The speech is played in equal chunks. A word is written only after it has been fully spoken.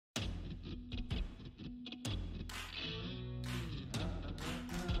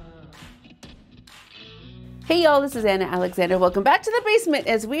Hey y'all, this is Anna Alexander. Welcome back to the basement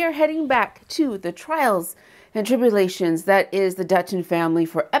as we are heading back to the trials and tribulations that is the Dutton family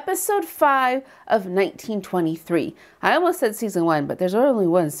for episode 5 of 1923. I almost said season 1, but there's only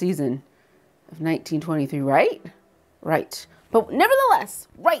one season of 1923, right? Right. But nevertheless,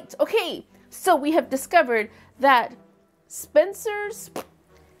 right. Okay, so we have discovered that Spencer's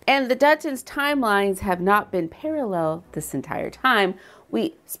and the Duttons' timelines have not been parallel this entire time.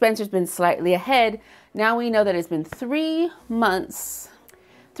 Spencer's been slightly ahead. Now we know that it's been 3 months.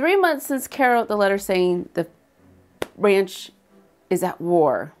 3 months since Kara wrote the letter saying the ranch is at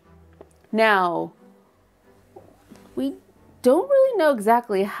war. Now, we don't really know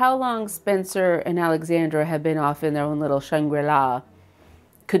exactly how long Spencer and Alexandra have been off in their own little Shangri-La.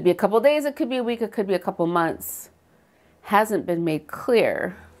 Could be a couple days, it could be a week, it could be a couple months. Hasn't been made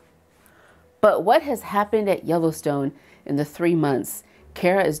clear. But what has happened at Yellowstone in the 3 months?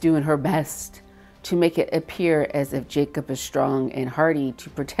 Kara is doing her best to make it appear as if Jacob is strong and hardy to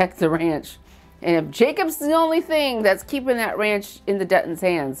protect the ranch. And if Jacob's the only thing that's keeping that ranch in the Duttons'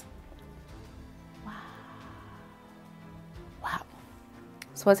 hands. Wow.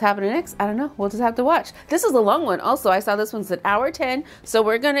 So what's happening next? I don't know. We'll just have to watch. This is a long one. Also, I saw this one's an hour 10. So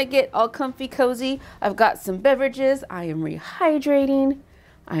we're going to get all comfy cozy. I've got some beverages. I am rehydrating.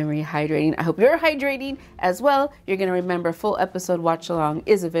 I hope you're hydrating as well. You're going to remember full episode watch along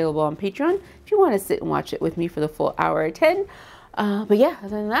is available on Patreon if you want to sit and watch it with me for the full hour 10. But yeah, other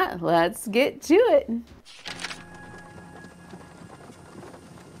than that, let's get to it.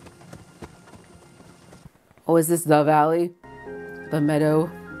 Oh, is this the valley? The meadow?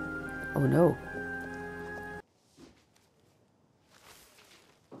 Oh no.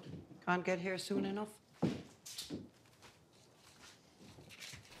 Can't get here soon enough?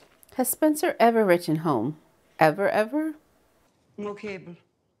 Has Spencer ever written home? Ever? No cable.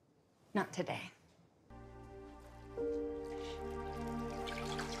 Not today.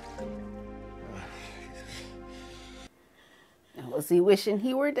 Was he wishing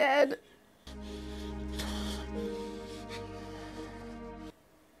he were dead?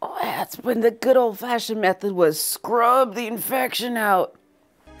 Oh, that's when the good old-fashioned method was scrub the infection out.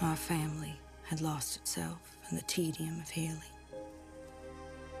 Our family had lost itself in the tedium of healing.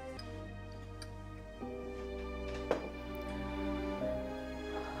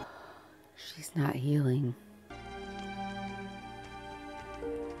 She's not healing.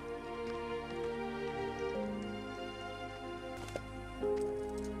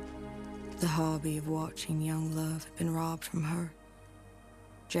 The hobby of watching young love had been robbed from her.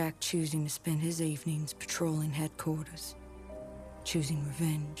 Jack choosing to spend his evenings patrolling headquarters, choosing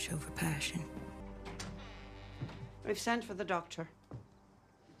revenge over passion. We've sent for the doctor.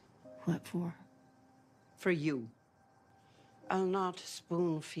 What for? For you. I'll not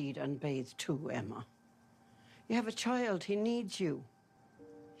spoon feed and bathe too, Emma. You have a child, he needs you.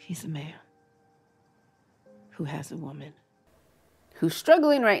 He's a man who has a woman. Who's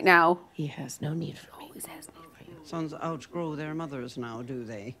struggling right now. He has no need for me. Always has need for you. Sons outgrow their mothers now, do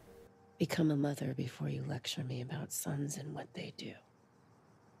they? Become a mother before you lecture me about sons and what they do.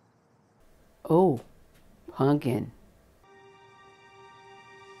 Oh, pumpkin.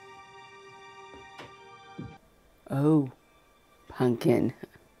 Oh, pumpkin.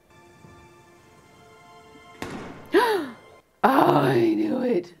 Oh, I knew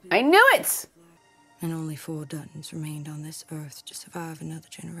it. I knew it! And only 4 Duttons remained on this earth to survive another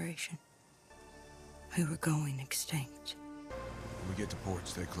generation. We were going extinct. When we get to port,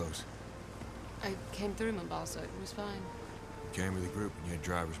 stay close. I came through Mombasa. It was fine. You came with a group and you had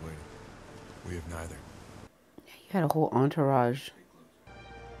drivers waiting. We have neither. You had a whole entourage.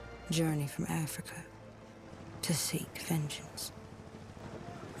 Journey from Africa to seek vengeance.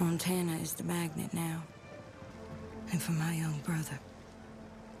 Montana is the magnet now. And for my young brother,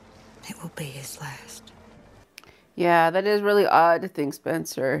 it will be his last. Yeah, that is really odd to think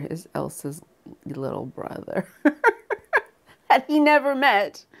Spencer is Elsa's little brother. That he never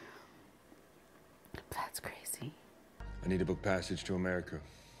met. That's crazy. I need to book passage to America.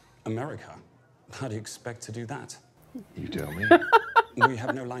 America? How do you expect to do that? You tell me. We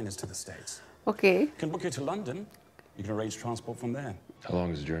have no liners to the States. Okay. Can book you to London. You can arrange transport from there. How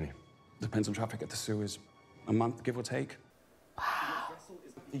long is the journey? Depends on traffic at the Suez. A month, give or take. Wow.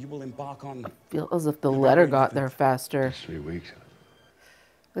 You will embark on... Feel as if the letter got there faster. It's 3 weeks.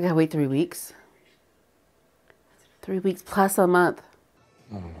 We gotta wait 3 weeks. 3 weeks plus a month.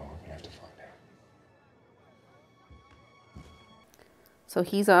 I don't know. We're gonna have to find out. So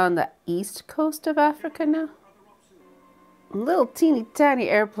he's on the east coast of Africa now? Little teeny tiny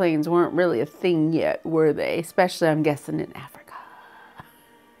airplanes weren't really a thing yet, were they? Especially, I'm guessing, in Africa.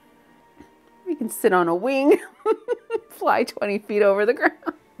 You can sit on a wing, fly 20 feet over the ground.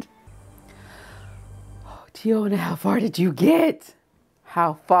 Oh, Tiona, how far did you get?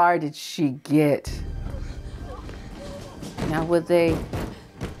 How far did she get? Now, would they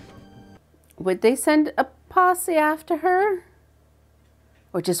send a posse after her?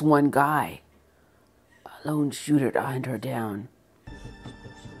 Or just one guy? A lone shooter to hunt her down.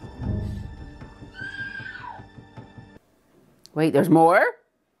 Wait, there's more?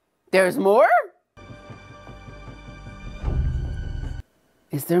 There's more?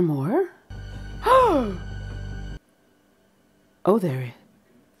 Is there more? Oh, there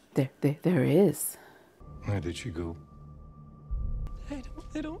is. Where did she go?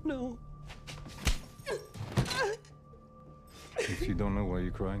 I don't know. If you don't know, why are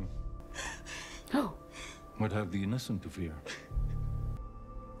you crying? Oh. What have the innocent to fear?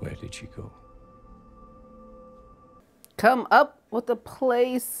 Where did she go? Come up with a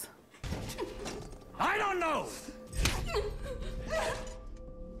place. I don't know!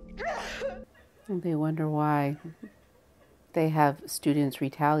 They wonder why they have students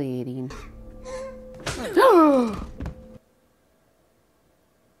retaliating.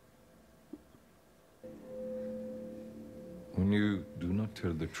 When you do not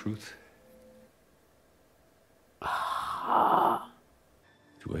tell the truth, to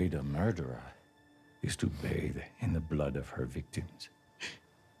aid a murderer is to bathe in the blood of her victims.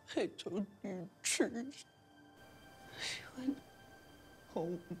 I told you truth. She went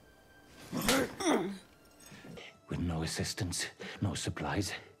home. With no assistance, no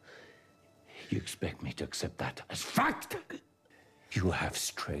supplies, you expect me to accept that as fact? You have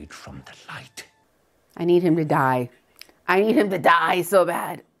strayed from the light. I need him to die. I need him to die so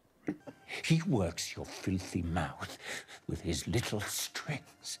bad. He works your filthy mouth with his little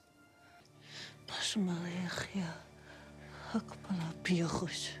strings.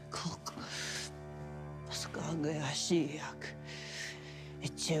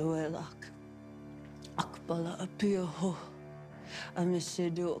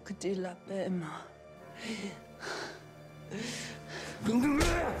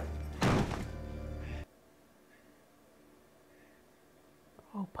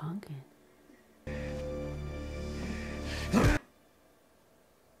 Oh, Pumpkin.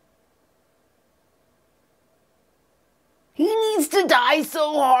 He needs to die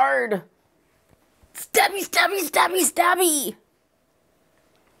so hard. Stabby, stabby, stabby, stabby.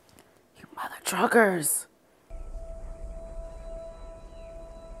 You mother truckers.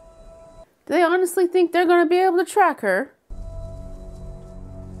 Do they honestly think they're going to be able to track her?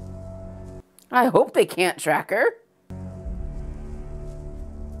 I hope they can't track her.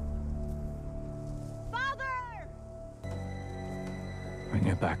 Bring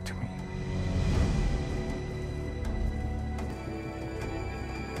her back to me.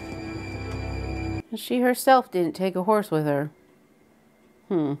 She herself didn't take a horse with her.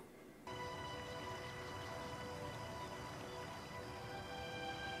 Can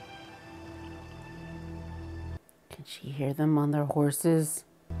she hear them on their horses?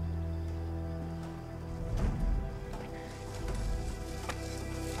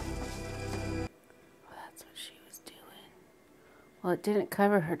 That's what she was doing. Well, it didn't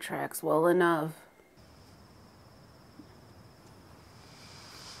cover her tracks well enough.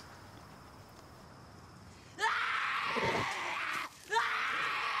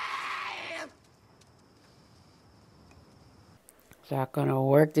 Is that gonna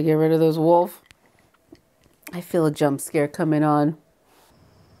work to get rid of this wolf? I feel a jump scare coming on.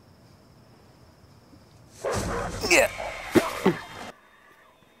 Yeah.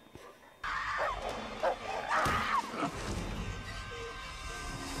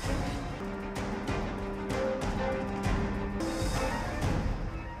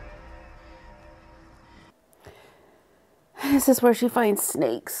 This is where she finds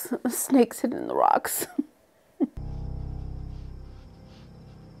snakes. Snakes hidden in the rocks.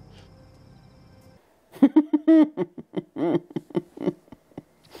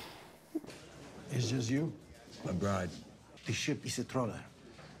 It's just you? My bride. The ship is a trawler.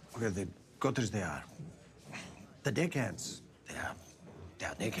 Where the gutters they are. The deckhands, they are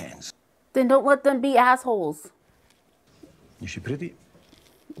deckhands. Then don't let them be assholes. Is she pretty?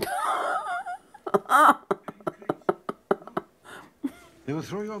 They will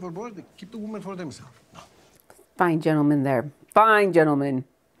throw you overboard. They keep the woman for themselves. No. Fine gentleman there. Fine gentleman.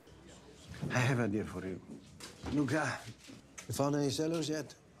 I have an idea for you. Look, you found any sellers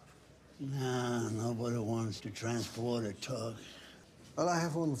yet? Nah, nobody wants to transport a tug. Well, I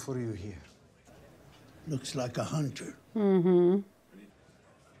have one for you here. Looks like a hunter. Mm-hmm.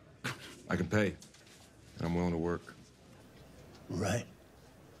 I can pay, and I'm willing to work. Right.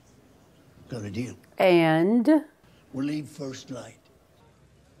 Got a deal. And? We'll leave first light.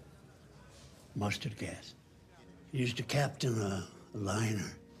 Mustard gas. He used to captain a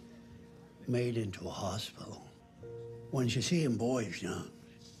liner made into a hospital. Once you see him boys,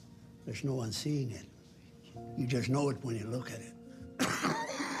 there's no one seeing it. You just know it when you look at it.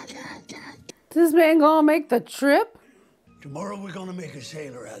 This man gonna make the trip? Tomorrow we're gonna make a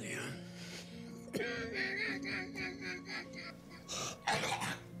sailor out of you.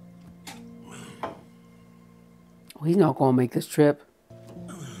 Oh, he's not gonna make this trip.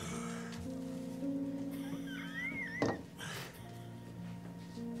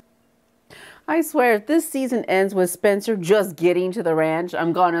 I swear, if this season ends with Spencer just getting to the ranch,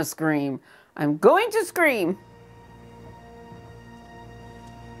 I'm gonna scream. I'm going to scream.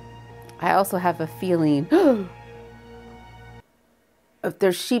 I also have a feeling if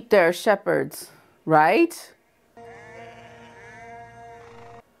there's sheep, there are shepherds, right? I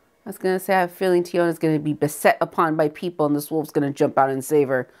was going to say I have a feeling Tiona's going to be beset upon by people and this wolf's going to jump out and save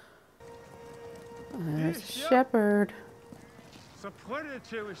her. There's a shepherd. Oh, he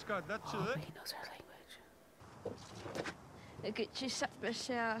knows her language.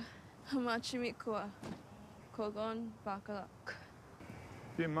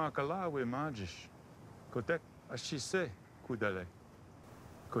 Bi makalawe majish. Kotek ashise kudale.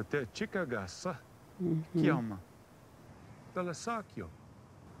 Kote chikagasa. Kiama. Dalasakyo.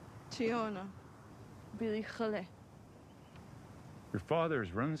 Tiona. Billy Khale. Your father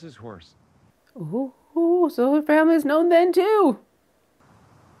runs his horse. Ooh, so her family's known then too.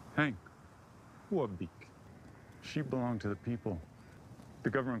 Hank. Wabik. She belonged to the people. The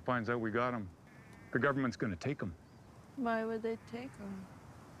government finds out we got him. The government's gonna take him. Why would they take him?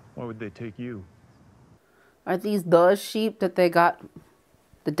 Why would they take you? Are these the sheep that they got?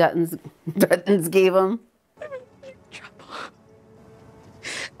 The Duttons gave them? I'm in big trouble.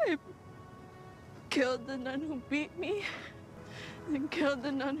 I killed the nun who beat me, and killed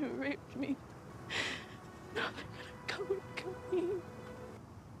the nun who raped me. Now they're gonna come and kill me.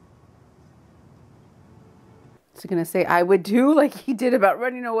 Is he gonna say I would too, like he did about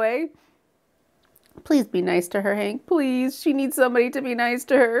running away? Please be nice to her, Hank. Please. She needs somebody to be nice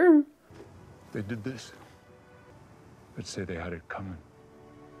to her. They did this. Let's say they had it coming.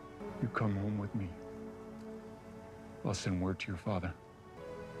 You come home with me. I'll send word to your father.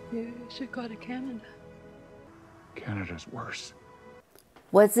 You should go to Canada. Canada's worse.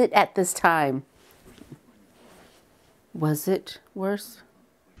 Was it at this time? Was it worse?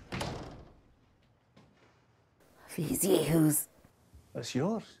 These yahoos. That's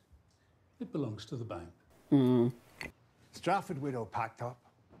yours. It belongs to the bank. Stratford widow packed up,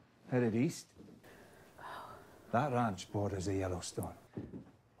 headed east. That ranch borders the Yellowstone.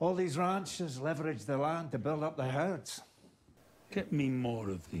 All these ranchers leverage the land to build up their herds. Get me more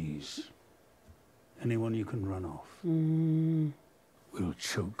of these. Anyone you can run off. We'll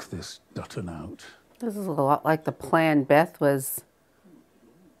choke this Dutton out. This is a lot like the plan Beth was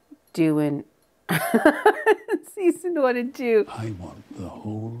doing season 1 and 2. I want the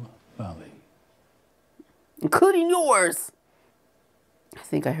whole valley. Including yours. I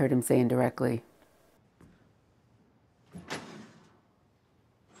think I heard him say indirectly.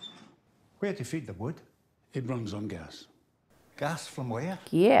 Where to feed the wood? It runs on gas. Gas from where?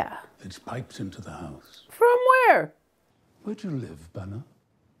 Yeah. It's piped into the house. From where? Where do you live, Banner?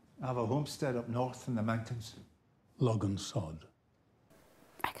 I have a homestead up north in the mountains. Log and sod.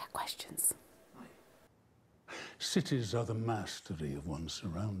 I got questions. Cities are the mastery of one's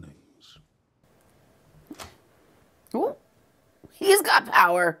surroundings. Ooh, he's got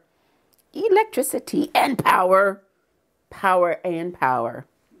power. Electricity and power. Power and power.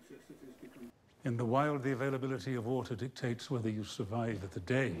 In the wild, the availability of water dictates whether you survive the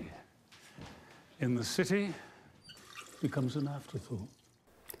day. In the city, it becomes an afterthought.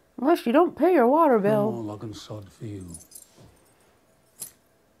 Unless you don't pay your water bill. No more log and sod for you.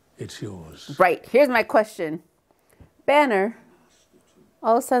 It's yours. Right, here's my question. Banner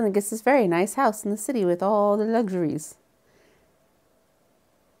all of a sudden gets this very nice house in the city with all the luxuries.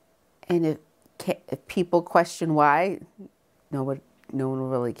 And if people question why, no one will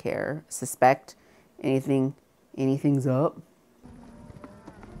really care, suspect anything's up.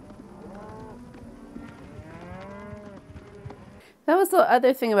 That was the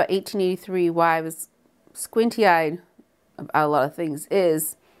other thing about 1883, why I was squinty-eyed about a lot of things,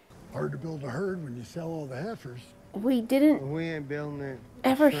 is hard to build a herd when you sell all the heifers. We didn't We ain't building it.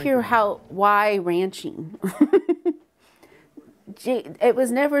 ever hear why ranching. It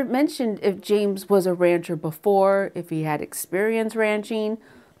was never mentioned if James was a rancher before, if he had experience ranching.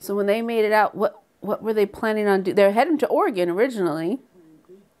 So when they made it out, what were they planning on doing? They were heading to Oregon originally.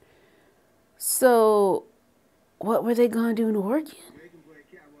 So, what were they going to do in Oregon?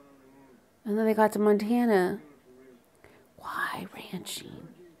 And then they got to Montana. Why ranching?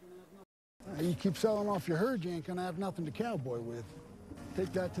 You keep selling off your herd, you ain't gonna have nothing to cowboy with.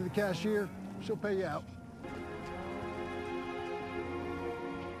 Take that to the cashier, she'll pay you out.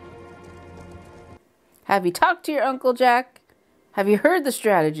 Have you talked to your Uncle Jack? Have you heard the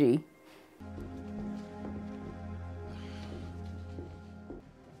strategy?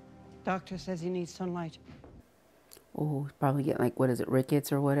 Doctor says he needs sunlight. Oh, he's probably getting like, what is it,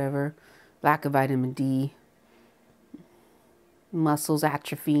 rickets or whatever. Lack of vitamin D. Muscles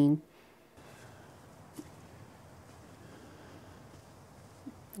atrophying.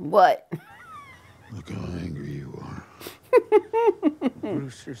 What? Look how angry you are.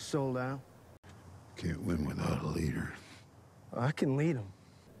 Brewster's sold out. Can't win without a leader. I can lead them.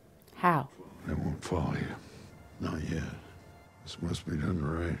 How? They won't follow you. Not yet. This must be done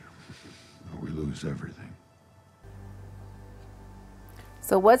right, or we lose everything.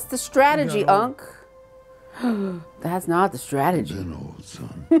 So what's the strategy, Unc? That's not the strategy. You've been old,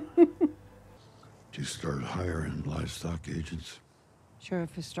 son. You start hiring livestock agents.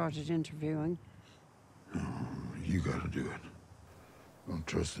 Sheriff has started interviewing. You gotta do it. Don't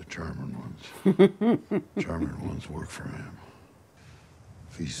trust the charming ones. Charming ones work for him.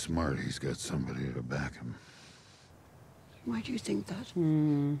 If he's smart, he's got somebody to back him. Why do you think that?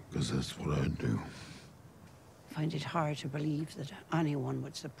 Because that's what I'd do. I find it hard to believe that anyone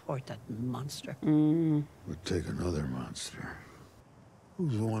would support that monster. Would take another monster.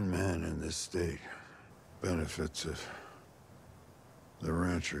 Who's the one man in this state benefits if the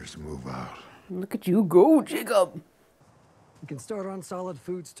ranchers move out? Look at you go, Jacob. We can start on solid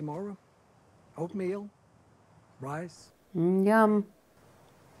foods tomorrow. Oatmeal, rice, Yum.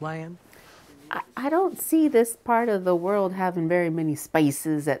 lamb. I don't see this part of the world having very many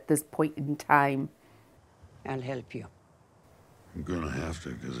spices at this point in time. I'll help you. I'm gonna have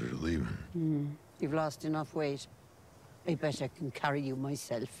to, because they're leaving. You've lost enough weight. I bet I can carry you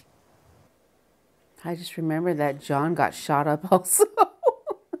myself. I just remember that John got shot up also.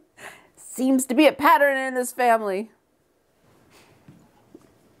 Seems to be a pattern in this family.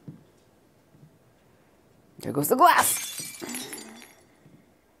 There goes the glass.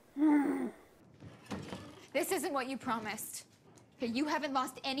 This isn't what you promised. Okay, you haven't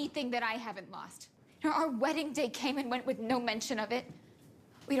lost anything that I haven't lost. You know, our wedding day came and went with no mention of it.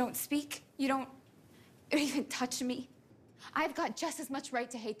 We don't speak. You don't even touch me. I've got just as much right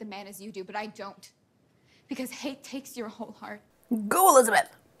to hate the man as you do, but I don't. Because hate takes your whole heart. Go, Elizabeth.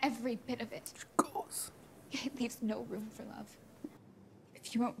 Every bit of it. Goes. It leaves no room for love.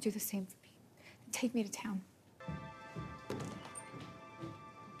 If you won't do the same for me, then take me to town.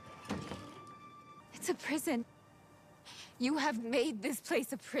 It's a prison. You have made this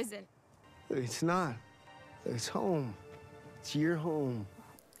place a prison. It's not. It's home. It's your home.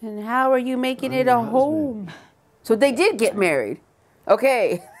 And how are you making it a home? So they did get married.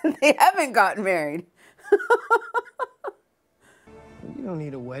 Okay, they haven't gotten married. You don't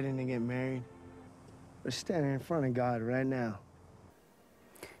need a wedding to get married. We're standing in front of God right now.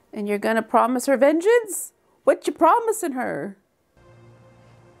 And you're gonna promise her vengeance? What you promising her?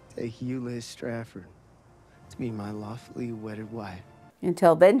 Take you, Liz Strafford, to be my lawfully wedded wife.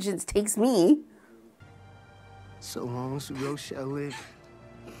 Until vengeance takes me. So long as Rose shall live.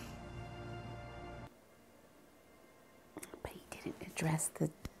 But he didn't address the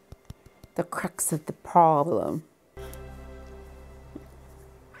crux of the problem.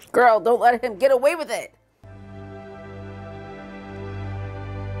 Girl, don't let him get away with it.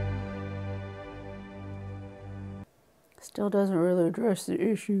 Still doesn't really address the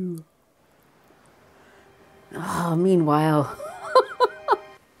issue. Oh, meanwhile,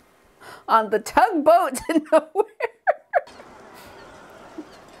 on the tugboat to nowhere.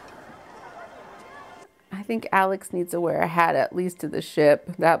 I think Alex needs to wear a hat at least to the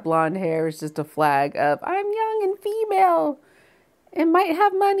ship. That blonde hair is just a flag of, I'm young and female and might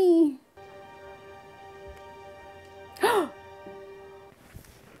have money. Is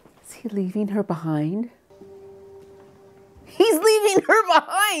he leaving her behind? He's leaving her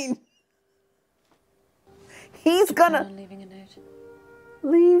behind. He's gonna leaving a note.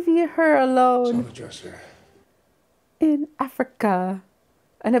 leave her alone On the dresser. in Africa.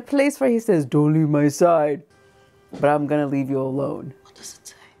 In a place where he says, don't leave my side, but I'm gonna leave you alone. What does it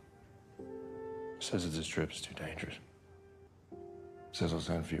say? It says that this trip is too dangerous. It says I'll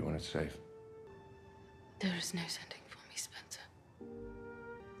send for you when it's safe. There is no sending for me, Spencer.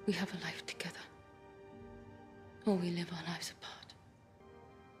 We have a life together. Or we live our lives apart.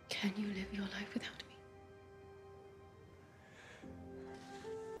 Can you live your life without me?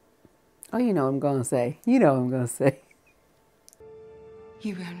 Oh, you know what I'm gonna say. You know what I'm gonna say.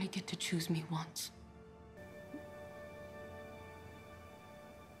 You only get to choose me once.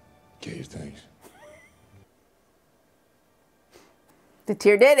 Get your things. The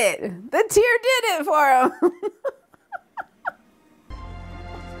tear did it. The tear did it for him.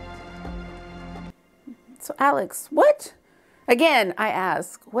 So, Alex, what? Again, I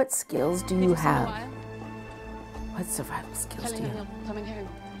ask, what skills do you have? What survival skills do you have? Coming home.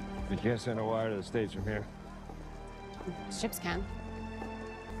 You can't send a wire to the States from here. Ships can.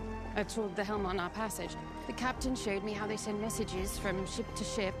 I toured the helm on our passage. The captain showed me how they send messages from ship to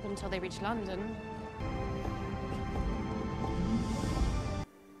ship until they reach London.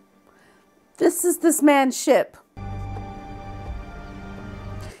 This is this man's ship.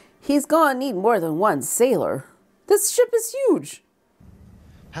 He's gonna need more than one sailor. This ship is huge.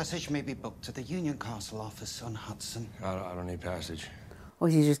 Passage may be booked to the Union Castle office on Hudson. I don't need passage. Oh,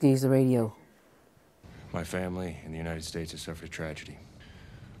 he's just gonna use the radio. My family in the United States has suffered tragedy.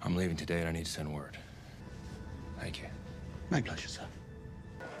 I'm leaving today and I need to send word. Thank you. My pleasure, sir.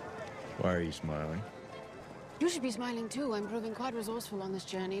 Why are you smiling? You should be smiling too. I'm proving quite resourceful on this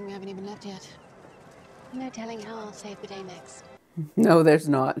journey and we haven't even left yet. No telling how I'll save the day next. No, there's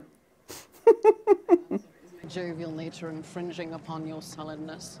not. Jovial nature infringing upon your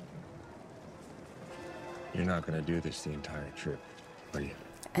sullenness. You're not going to do this the entire trip, are you?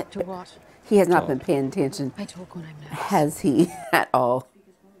 To what? He has not been paying attention. I talk when I'm nervous. Has he at all?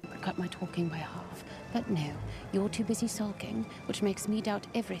 I cut my talking by half. But no, you're too busy sulking, which makes me doubt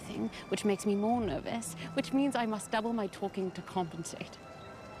everything, which makes me more nervous, which means I must double my talking to compensate.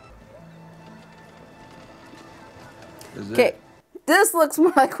 Okay, this looks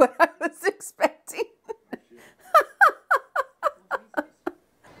more like what I was expecting.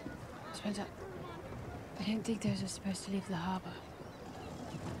 Spencer, I don't think those are supposed to leave the harbor.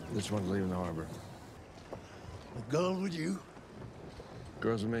 Which one's leaving the harbor? A girl with you?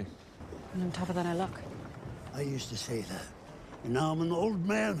 Girls with me. And on top of that, I look. I used to say that. And now I'm an old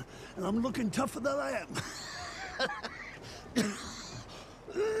man, and I'm looking tougher than I am.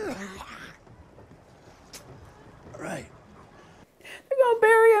 Right. They're gonna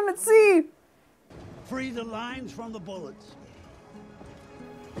bury him at sea. Free the lines from the bullets.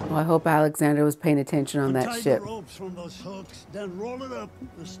 Well, I hope Alexander was paying attention on that Untie ship. the ropes from those hooks, then roll it up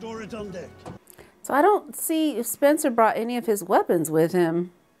and store it on deck. So I don't see if Spencer brought any of his weapons with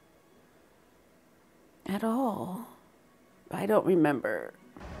him at all. I don't remember.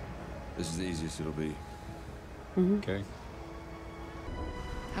 This is the easiest it'll be. Okay.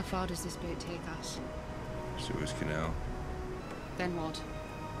 How far does this boat take us? Suez Canal. Then what?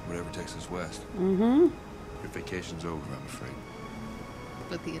 Whatever takes us west. Mm-hmm. Your vacation's over, I'm afraid.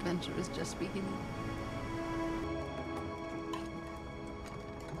 But the adventure is just beginning.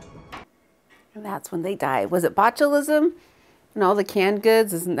 And that's when they died. Was it botulism? And all the canned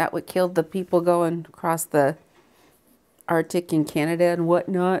goods? Isn't that what killed the people going across the Arctic in Canada and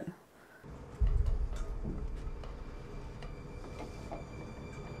whatnot?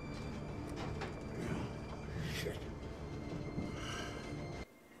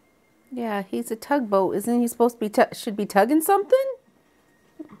 Yeah, he's a tugboat. Isn't he supposed to be should be tugging something?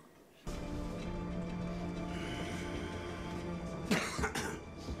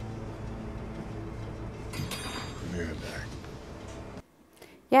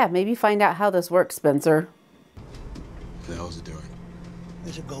 Yeah, maybe find out how this works, Spencer. What the hell is it doing?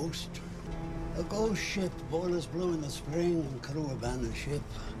 It's a ghost. A ghost ship, boilers blew in the spring and crew abandoned ship.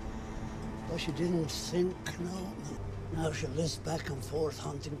 But she didn't sink, no. Now she lives back and forth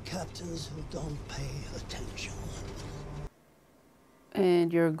hunting captains who don't pay attention.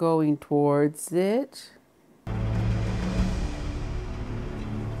 And you're going towards it.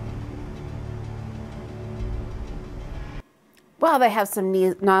 Wow, they have some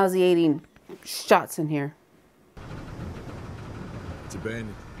nauseating shots in here. It's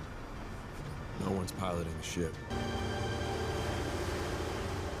abandoned. No one's piloting the ship.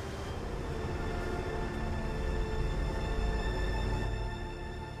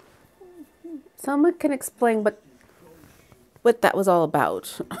 Someone can explain what that was all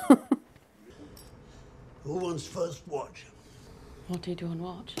about. Who wants first watch? What do you do on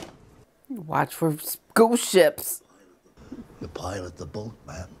watch? Watch for ghost ships. You pilot the boat,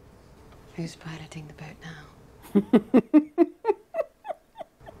 man. Who's piloting the boat now?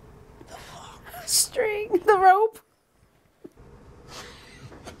 String, the rope.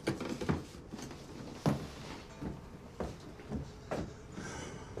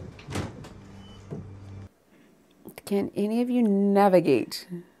 Can any of you navigate?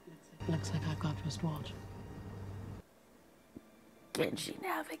 Looks like I've got first watch. Can she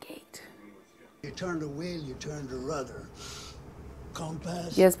navigate? You turn the wheel, you turn the rudder.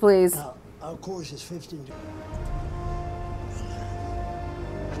 Compass. Yes, please. Now, our course is 15.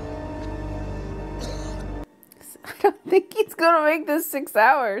 I don't think he's gonna make this 6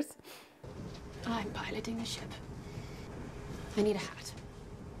 hours. I'm piloting a ship. I need a hat.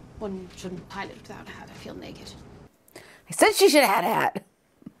 One shouldn't pilot without a hat. I feel naked. I said she should have had a hat.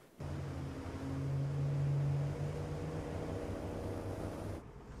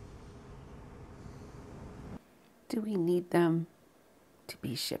 Do we need them to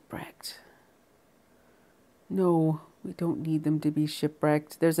be shipwrecked? No, we don't need them to be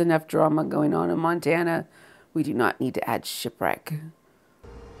shipwrecked. There's enough drama going on in Montana. We do not need to add shipwreck.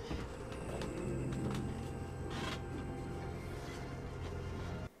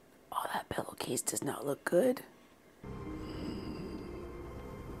 Oh, that pillowcase does not look good.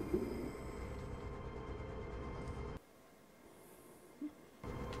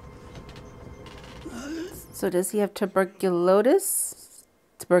 So does he have tuberculosis?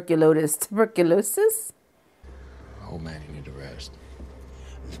 Tuberculosis? Old man, you need to rest.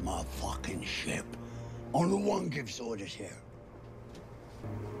 It's my fucking ship. Only one gives orders here.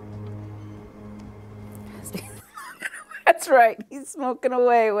 That's right. He's smoking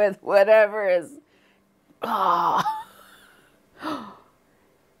away with whatever is. Oh.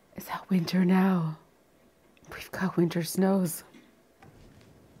 Is that winter now? We've got winter snows.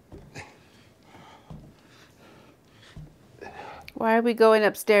 Why are we going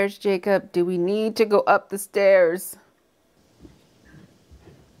upstairs, Jacob? Do we need to go up the stairs?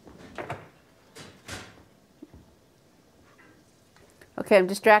 Okay, I'm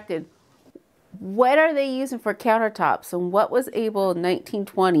distracted. What are they using for countertops? And what was able in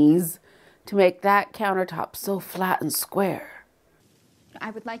 1920s to make that countertop so flat and square?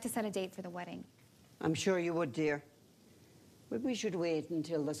 I would like to set a date for the wedding. I'm sure you would, dear. But we should wait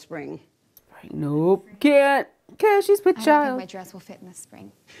until the spring. Nope, can't. Okay, she's with I don't child. think my dress will fit in the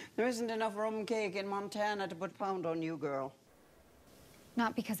spring. There isn't enough rum cake in Montana to put pound on you, girl.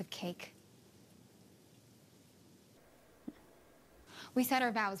 Not because of cake. We said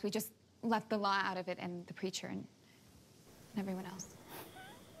our vows. We just left the law out of it and the preacher and everyone else.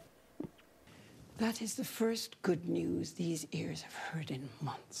 That is the first good news these ears have heard in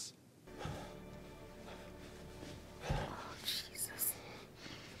months.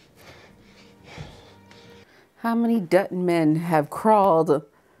 How many Dutton men have crawled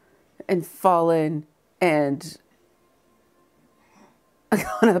and fallen and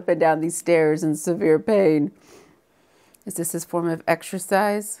gone up and down these stairs in severe pain? Is this his form of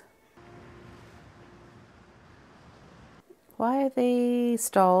exercise? Why are they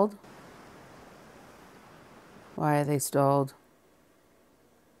stalled? Why are they stalled?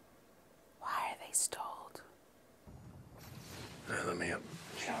 Why are they stalled? Let me up.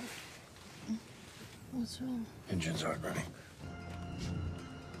 John. What's wrong? Engines aren't running.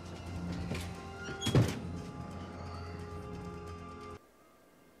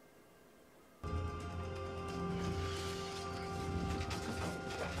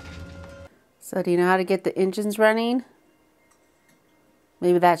 So do you know how to get the engines running?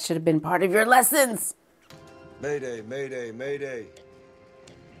 Maybe that should have been part of your lessons. Mayday, mayday, mayday.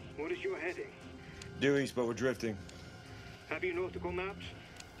 What is your heading? Due east, but we're drifting. Have you nautical maps?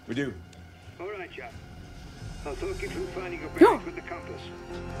 We do. All right, chap. I'll talk you through finding your bearings with the compass.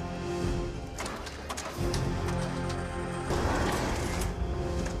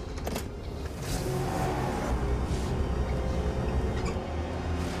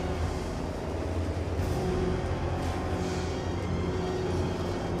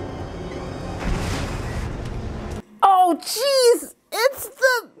 Oh, jeez! It's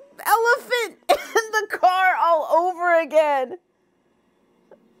the elephant in the car all over again.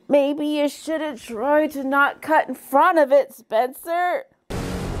 Maybe you should have tried to not cut in front of it, Spencer. Oh,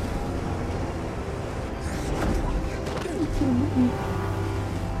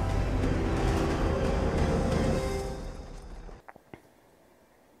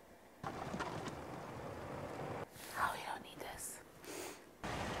 we don't need this.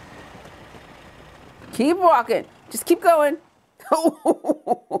 Keep walking. Just keep going.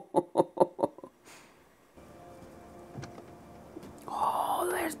 Oh,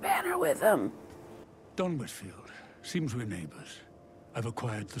 there's Banner with him. Don Whitfield. Seems we're neighbors. I've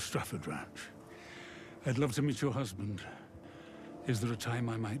acquired the Strafford Ranch. I'd love to meet your husband. Is there a time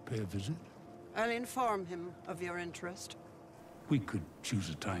I might pay a visit? I'll inform him of your interest. We could choose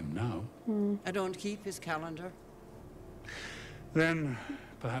a time now. I don't keep his calendar. Then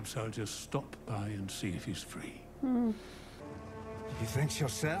perhaps I'll just stop by and see if he's free. You think she'll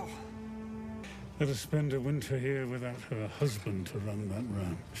sell? Let her spend a winter here without her husband to run that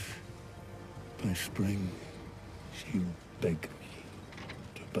ranch. By spring, she'll beg me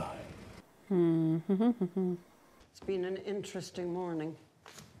to buy. It's been an interesting morning.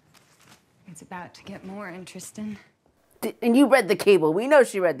 It's about to get more interesting. And you read the cable. We know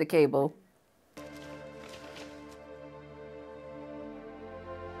she read the cable.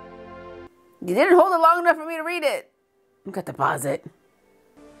 You didn't hold it long enough for me to read it. You got to pause it.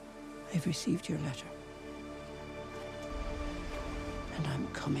 I've received your letter. And I'm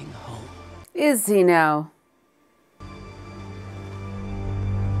coming home. Is he now?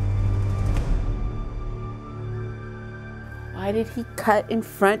 Why did he cut in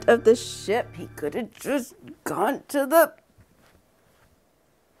front of the ship? He could have just gone to the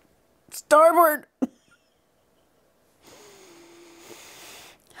starboard.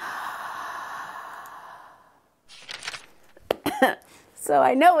 So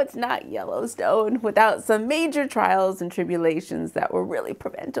I know it's not Yellowstone without some major trials and tribulations that were really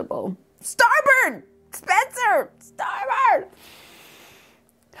preventable. Starboard! Spencer! Starboard!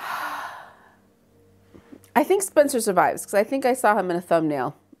 I think Spencer survives because I think I saw him in a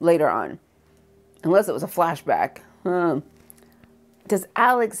thumbnail later on. Unless it was a flashback. Does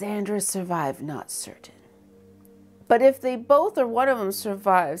Alexandra survive? Not certain. But if they both or one of them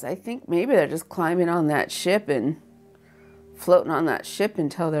survives, I think maybe they're just climbing on that ship and floating on that ship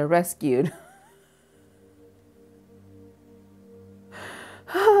until they're rescued.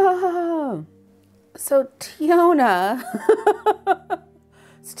 So Tiona.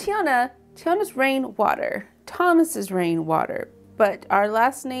 Tiona's rainwater. Thomas's rainwater. But our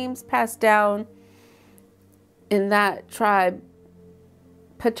last names passed down in that tribe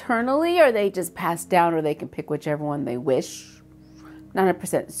paternally, or they just passed down, or they can pick whichever one they wish. Not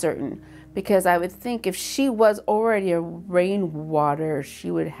 100% certain. Because I would think if she was already a rainwater,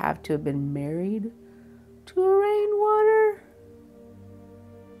 she would have to have been married to a rainwater?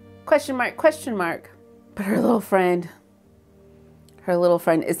 Question mark, question mark. But her little friend,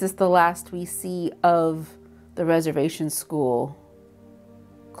 is this the last we see of the reservation school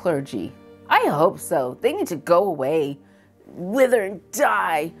clergy? I hope so. They need to go away, wither and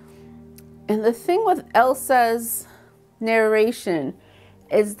die. And the thing with Elsa's narration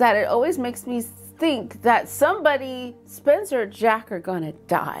is that it always makes me think that somebody, Spencer or Jack, are gonna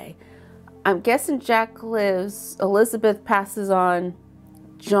die. I'm guessing Jack lives, Elizabeth passes on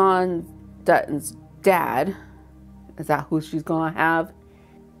John Dutton's dad. Is that who she's gonna have?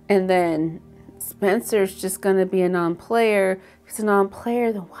 And then Spencer's just gonna be a non-player. If he's a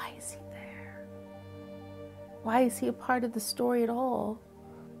non-player, then why is he there? Why is he a part of the story at all?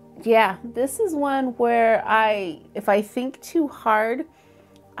 Yeah, this is one where if I think too hard,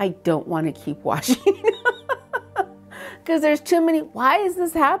 I don't want to keep watching. Because there's too many, why is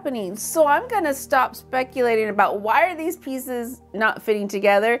this happening? So I'm going to stop speculating about why are these pieces not fitting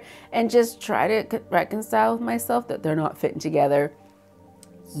together and just try to reconcile with myself that they're not fitting together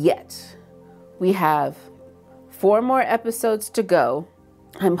yet. We have 4 more episodes to go.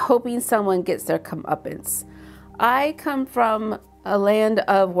 I'm hoping someone gets their comeuppance. I come from a land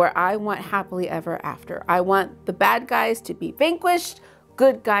of where I want happily ever after. I want the bad guys to be vanquished,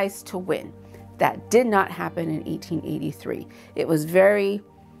 good guys to win. That did not happen in 1883. It was very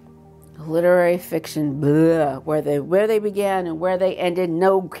literary fiction, blah, where they began and where they ended.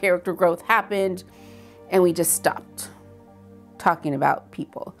 No character growth happened, and we just stopped talking about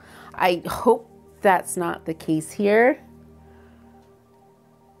people. I hope that's not the case here.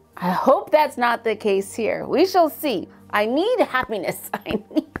 I hope that's not the case here. We shall see. I need happiness. I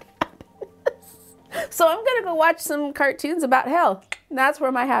need happiness. So I'm going to go watch some cartoons about hell. That's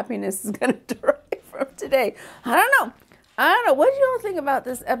where my happiness is going to derive from today. I don't know. What do you all think about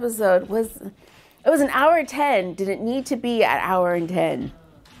this episode? It was an hour 10. Did it need to be an hour and 10?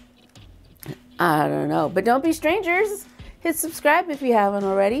 I don't know. But don't be strangers. Hit subscribe if you haven't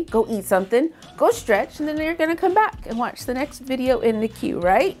already. Go eat something. Go stretch. And then you're going to come back and watch the next video in the queue,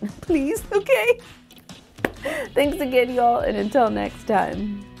 right? Please? Okay. Thanks again, y'all. And until next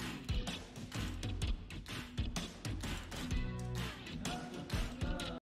time.